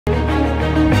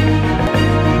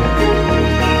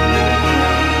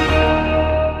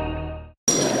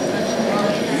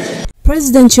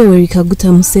President Yoweri Kaguta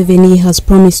Museveni has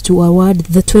promised to award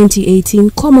the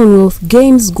 2018 Commonwealth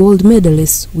Games gold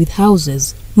medalists with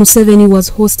houses. Museveni was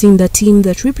hosting the team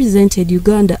that represented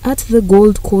Uganda at the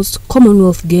Gold Coast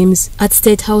Commonwealth Games at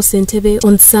State House Entebbe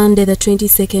on Sunday, the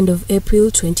 22nd of April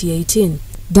 2018.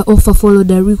 The offer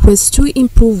followed a request to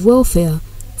improve welfare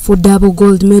for double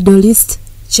gold medalist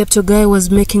Cheptegei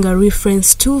was making a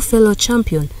reference to fellow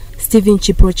champion Stephen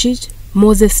Chiprochich,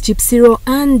 Moses Chipsiro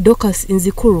and Dorcas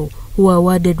Nzikuru, who were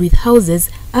awarded with houses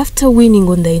after winning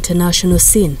on the international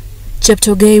scene.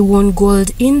 Cheptegei won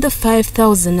gold in the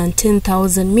 5,000 and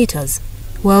 10,000 meters,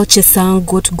 while Chesang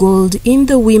got gold in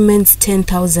the women's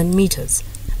 10,000 meters.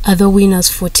 Other winners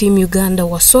for Team Uganda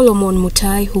were Solomon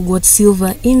Mutai, who got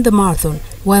silver in the marathon,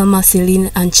 while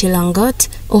Marceline and Chelangat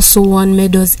also won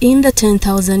medals in the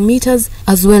 10,000 meters,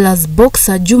 as well as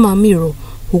boxer Juma Miro,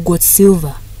 who got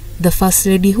silver. The First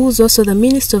Lady, who is also the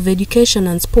Minister of Education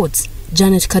and Sports,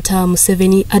 Janet Kata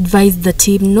Museveni, advised the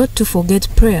team not to forget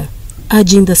prayer,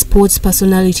 urging the sports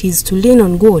personalities to lean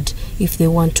on God if they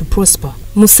want to prosper.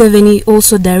 Museveni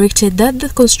also directed that the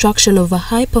construction of a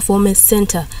high-performance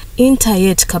center in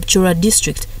Tayet Kapchora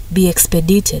district be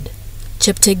expedited.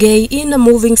 Cheptegei, in a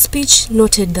moving speech,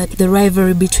 noted that the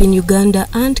rivalry between Uganda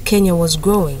and Kenya was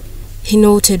growing. He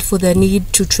noted for the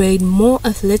need to train more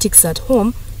athletics at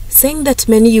home, saying that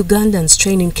many Ugandans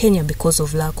train in Kenya because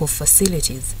of lack of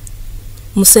facilities.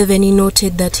 Museveni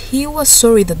noted that he was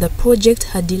sorry that the project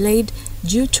had delayed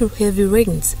due to heavy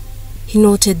rains. He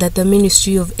noted that the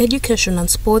Ministry of Education and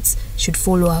Sports should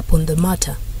follow up on the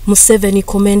matter. Museveni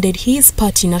commended his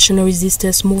party National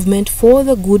Resistance Movement for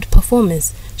the good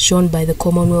performance shown by the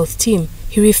Commonwealth team.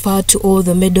 He referred to all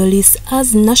the medalists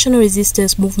as National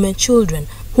Resistance Movement children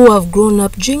who have grown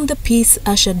up during the peace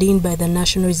ushered in by the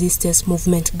National Resistance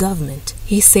Movement government.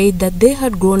 He said that they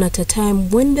had grown at a time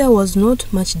when there was not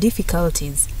much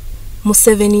difficulties.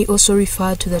 Museveni also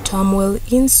referred to the turmoil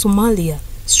in Somalia,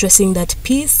 stressing that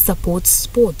peace supports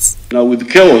sports. Now with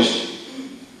chaos,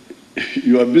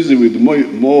 you are busy with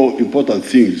more important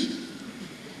things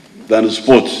than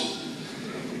sports.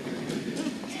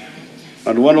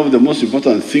 And one of the most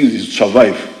important things is to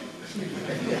survive.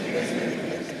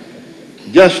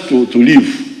 Just to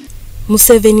live.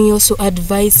 Museveni also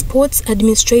advised sports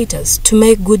administrators to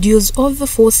make good use of the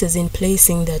forces in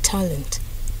placing their talent.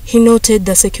 He noted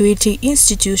the security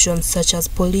institutions such as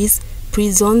police,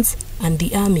 prisons, and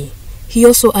the army. He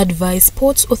also advised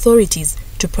sports authorities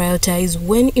to prioritize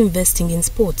when investing in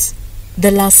sports.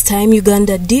 The last time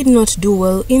Uganda did not do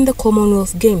well in the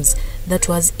Commonwealth Games, that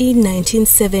was in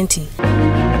 1970.